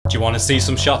Do you want to see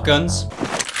some shotguns?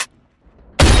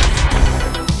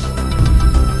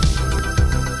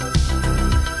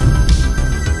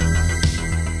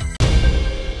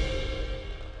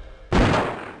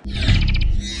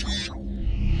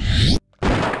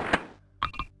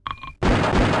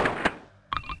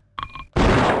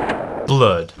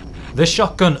 Blood. This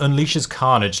shotgun unleashes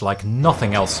carnage like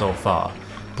nothing else so far.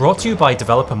 Brought to you by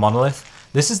developer Monolith,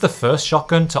 this is the first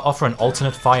shotgun to offer an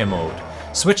alternate fire mode.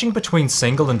 Switching between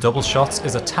single and double shots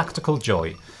is a tactical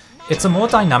joy. It's a more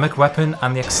dynamic weapon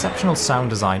and the exceptional sound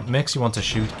design makes you want to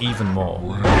shoot even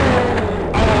more.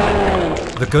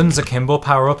 The gun's akimbo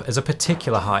power-up is a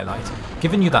particular highlight,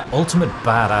 giving you that ultimate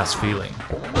badass feeling.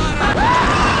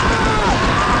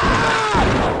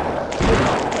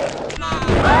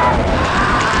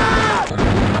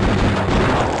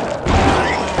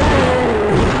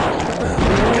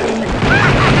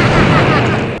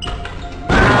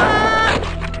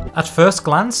 At first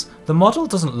glance, the model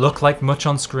doesn't look like much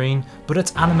on screen, but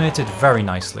it's animated very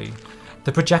nicely.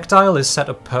 The projectile is set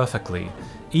up perfectly,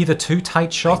 either two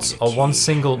tight shots or one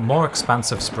single, more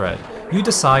expansive spread. You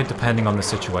decide depending on the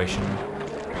situation.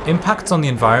 Impacts on the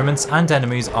environments and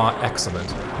enemies are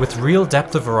excellent, with real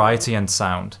depth of variety and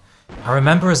sound. I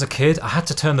remember as a kid I had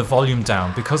to turn the volume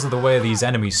down because of the way these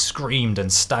enemies screamed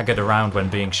and staggered around when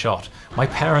being shot. My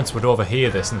parents would overhear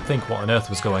this and think what on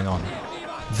earth was going on.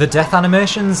 The death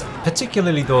animations,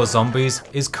 particularly those zombies,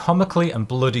 is comically and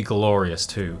bloody glorious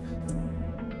too.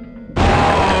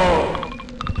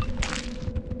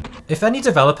 If any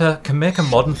developer can make a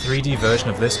modern 3D version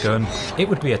of this gun, it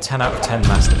would be a 10 out of 10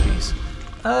 masterpiece.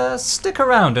 Stick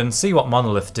around and see what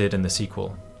Monolith did in the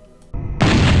sequel.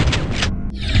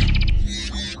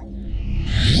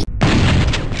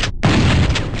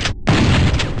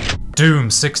 Doom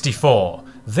 64.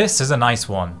 This is a nice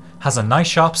one. Has a nice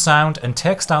sharp sound and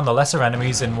takes down the lesser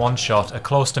enemies in one shot at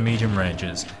close to medium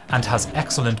ranges, and has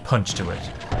excellent punch to it.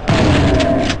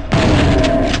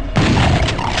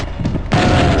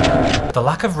 The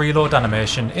lack of reload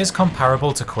animation is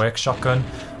comparable to Quake's shotgun,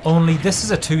 only this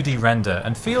is a 2D render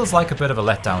and feels like a bit of a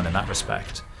letdown in that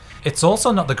respect. It's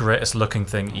also not the greatest looking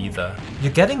thing either.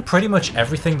 You're getting pretty much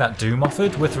everything that Doom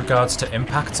offered with regards to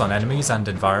impacts on enemies and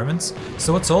environments,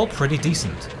 so it's all pretty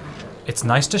decent. It's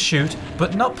nice to shoot,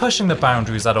 but not pushing the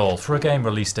boundaries at all for a game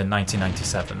released in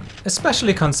 1997.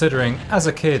 Especially considering, as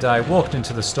a kid, I walked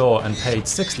into the store and paid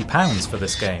 £60 for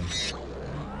this game.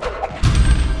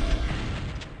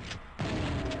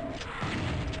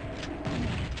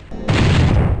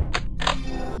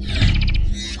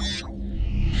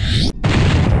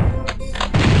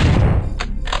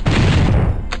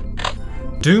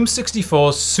 Doom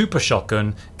 64's Super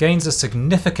Shotgun gains a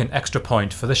significant extra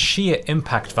point for the sheer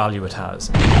impact value it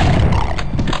has.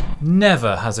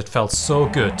 Never has it felt so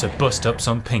good to bust up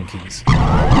some pinkies.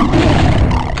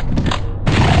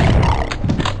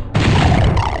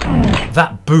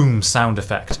 That boom sound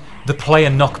effect, the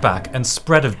player knockback and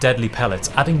spread of deadly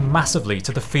pellets adding massively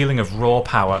to the feeling of raw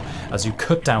power as you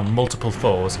cut down multiple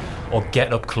foes or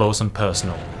get up close and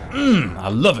personal. I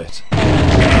love it.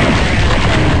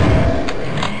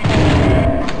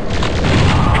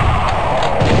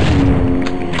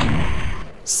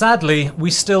 Sadly,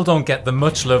 we still don't get the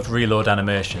much loved reload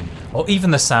animation, or even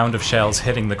the sound of shells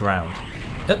hitting the ground.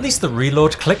 At least the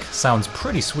reload click sounds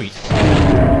pretty sweet.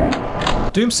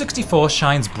 Doom 64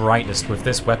 shines brightest with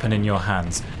this weapon in your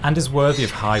hands, and is worthy of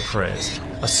high praise.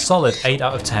 A solid 8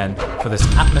 out of 10 for this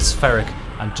atmospheric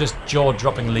and just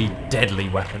jaw-droppingly deadly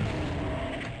weapon.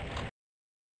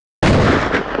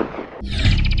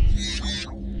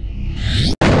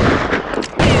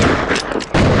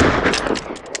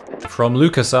 From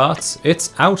LucasArts,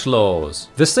 it's Outlaws.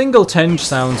 The single tinge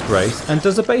sounds great and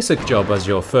does a basic job as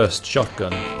your first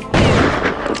shotgun.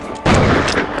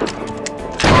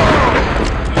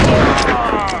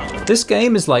 This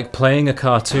game is like playing a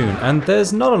cartoon and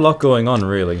there's not a lot going on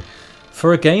really.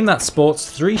 For a game that sports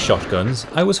 3 shotguns,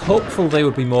 I was hopeful they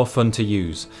would be more fun to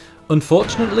use.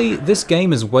 Unfortunately, this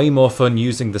game is way more fun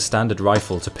using the standard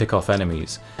rifle to pick off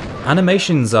enemies.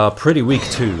 Animations are pretty weak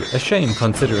too, a shame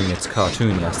considering its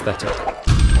cartoony aesthetic.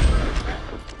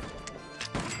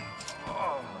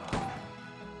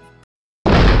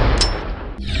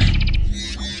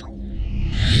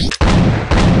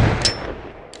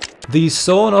 The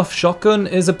sawn-off shotgun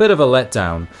is a bit of a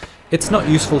letdown. It's not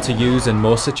useful to use in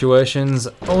most situations,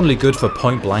 only good for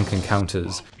point-blank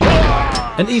encounters.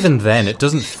 And even then, it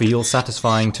doesn't feel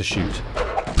satisfying to shoot.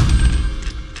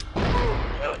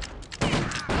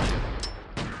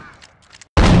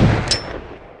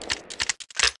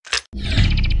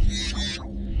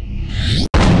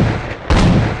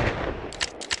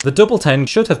 The double 10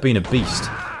 should have been a beast.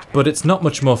 but it's not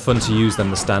much more fun to use than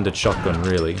the standard shotgun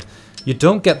really. You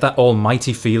don't get that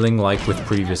almighty feeling like with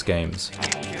previous games.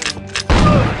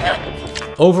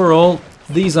 Overall,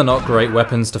 these are not great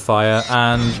weapons to fire,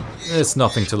 and it's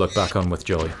nothing to look back on with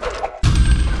joy.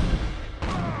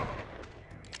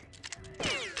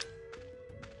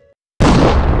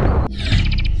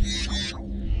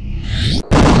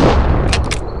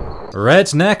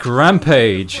 Redneck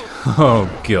Rampage! Oh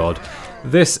god,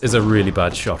 this is a really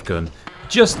bad shotgun.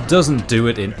 Just doesn't do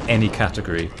it in any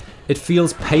category. It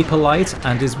feels paper light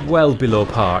and is well below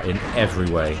par in every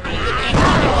way.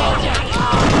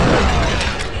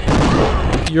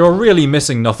 You're really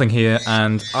missing nothing here,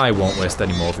 and I won't waste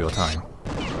any more of your time.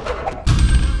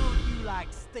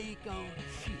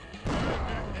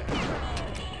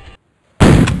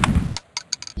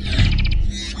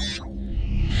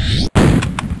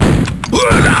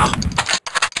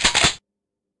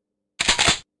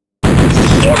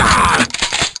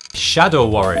 Shadow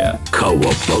Warrior.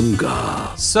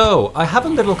 Cowabunga. So, I have a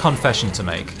little confession to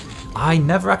make. I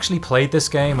never actually played this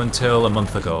game until a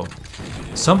month ago.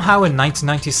 Somehow in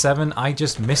 1997 I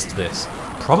just missed this,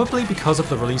 probably because of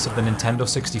the release of the Nintendo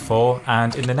 64,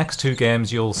 and in the next two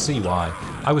games you'll see why.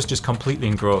 I was just completely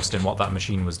engrossed in what that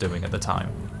machine was doing at the time.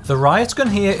 The Riot gun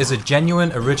here is a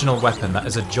genuine original weapon that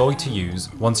is a joy to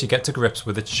use once you get to grips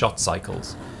with its shot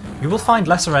cycles. You will find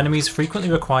lesser enemies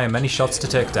frequently require many shots to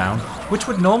take down, which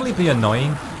would normally be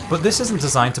annoying, but this isn't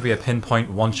designed to be a pinpoint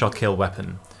one-shot kill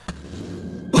weapon.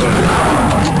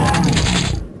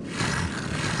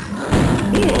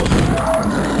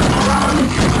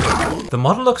 The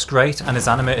model looks great and is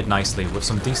animated nicely with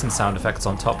some decent sound effects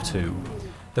on top too.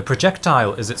 The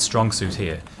projectile is its strong suit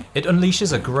here. It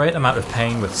unleashes a great amount of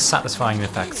pain with satisfying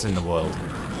effects in the world.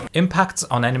 Impacts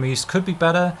on enemies could be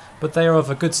better, but they are of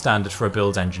a good standard for a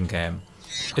build engine game.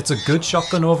 It's a good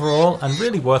shotgun overall and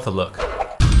really worth a look.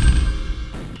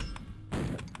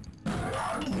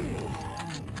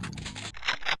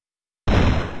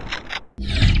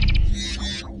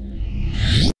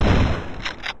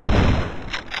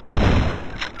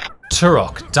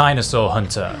 Turok, Dinosaur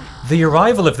Hunter. The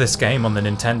arrival of this game on the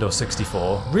Nintendo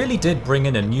 64 really did bring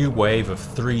in a new wave of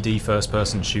 3D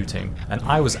first-person shooting, and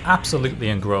I was absolutely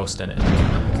engrossed in it.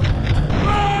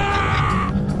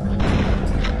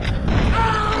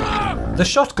 The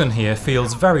shotgun here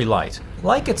feels very light,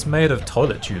 like it's made of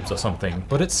toilet tubes or something,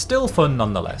 but it's still fun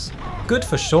nonetheless. Good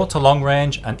for short to long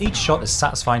range, and each shot is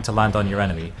satisfying to land on your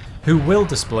enemy, who will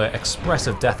display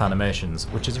expressive death animations,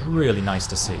 which is really nice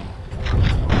to see.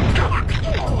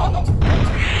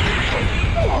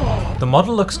 The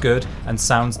model looks good and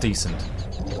sounds decent.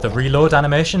 The reload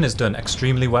animation is done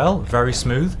extremely well, very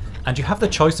smooth, and you have the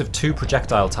choice of two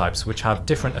projectile types which have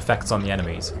different effects on the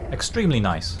enemies. Extremely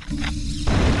nice.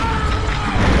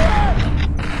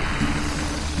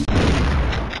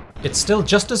 It's still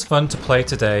just as fun to play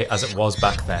today as it was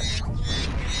back then.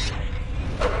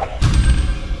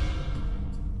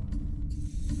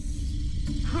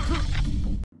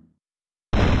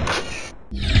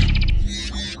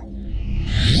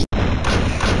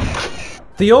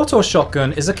 The auto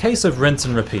shotgun is a case of rinse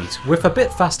and repeat, with a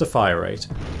bit faster fire rate.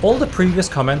 All the previous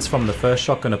comments from the first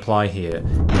shotgun apply here.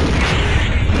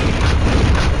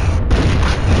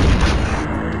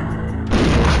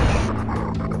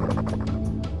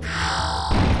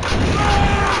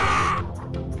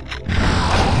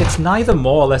 It's neither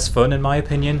more or less fun in my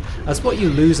opinion, as what you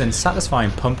lose in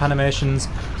satisfying pump animations,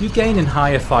 you gain in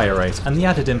higher fire rate and the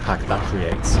added impact that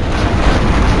creates.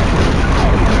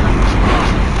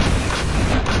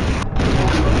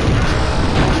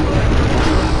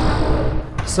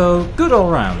 So, good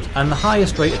all round, and the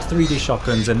highest rated 3D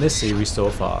shotguns in this series so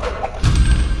far.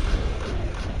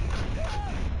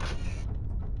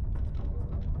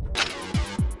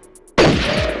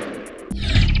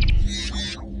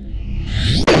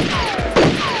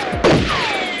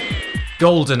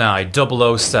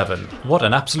 Goldeneye 007. What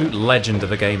an absolute legend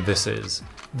of a game this is.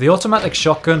 The automatic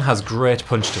shotgun has great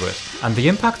punch to it, and the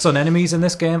impacts on enemies in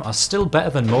this game are still better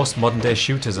than most modern day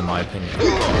shooters in my opinion.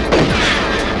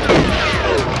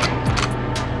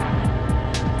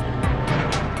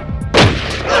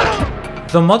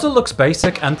 The model looks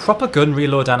basic, and proper gun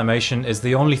reload animation is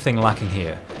the only thing lacking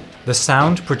here. The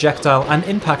sound, projectile and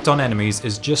impact on enemies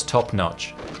is just top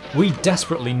notch. We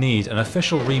desperately need an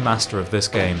official remaster of this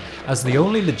game, as the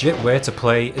only legit way to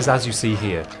play is as you see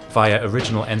here, via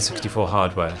original N64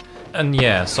 hardware. And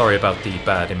yeah, sorry about the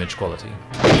bad image quality.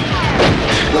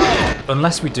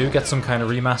 Unless we do get some kind of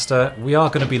remaster, we are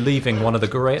going to be leaving one of the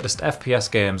greatest FPS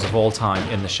games of all time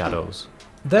in the shadows.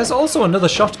 There's also another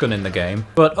shotgun in the game,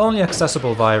 but only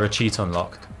accessible via a cheat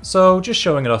unlock, so just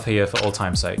showing it off here for old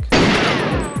time's sake.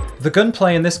 The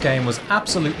gunplay in this game was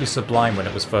absolutely sublime when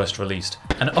it was first released,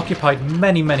 and it occupied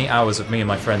many hours of me and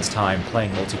my friends' time playing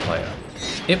multiplayer.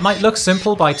 It might look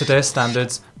simple by today's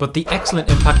standards, but the excellent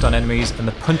impact on enemies and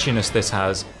the punchiness this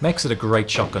has makes it a great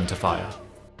shotgun to fire.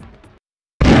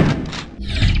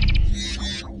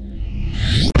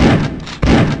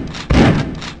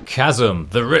 Chasm,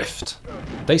 the Rift.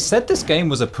 They said this game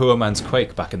was a poor man's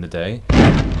Quake back in the day.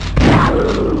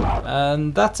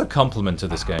 And that's a compliment to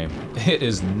this game. It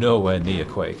is nowhere near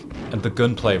Quake, and the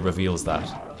gunplay reveals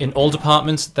that. In all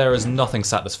departments, there is nothing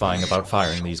satisfying about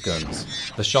firing these guns.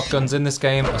 The shotguns in this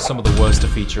game are some of the worst to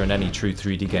feature in any true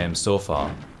 3D game so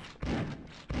far.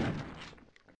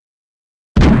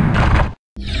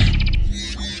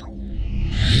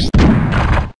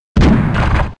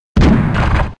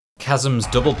 Chasm's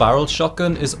double-barreled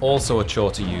shotgun is also a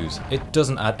chore to use. It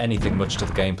doesn't add anything much to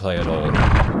the gameplay at all.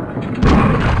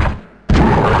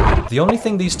 The only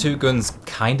thing these two guns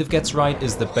kind of gets right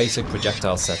is the basic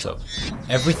projectile setup.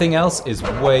 Everything else is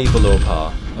way below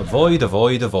par. Avoid,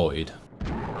 avoid, avoid.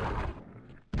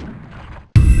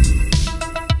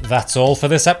 That's all for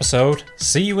this episode.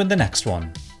 See you in the next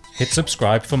one. Hit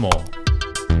subscribe for more.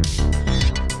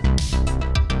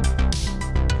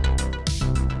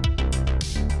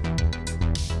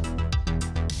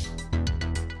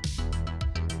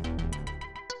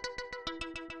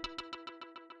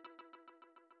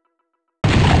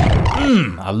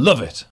 I love it.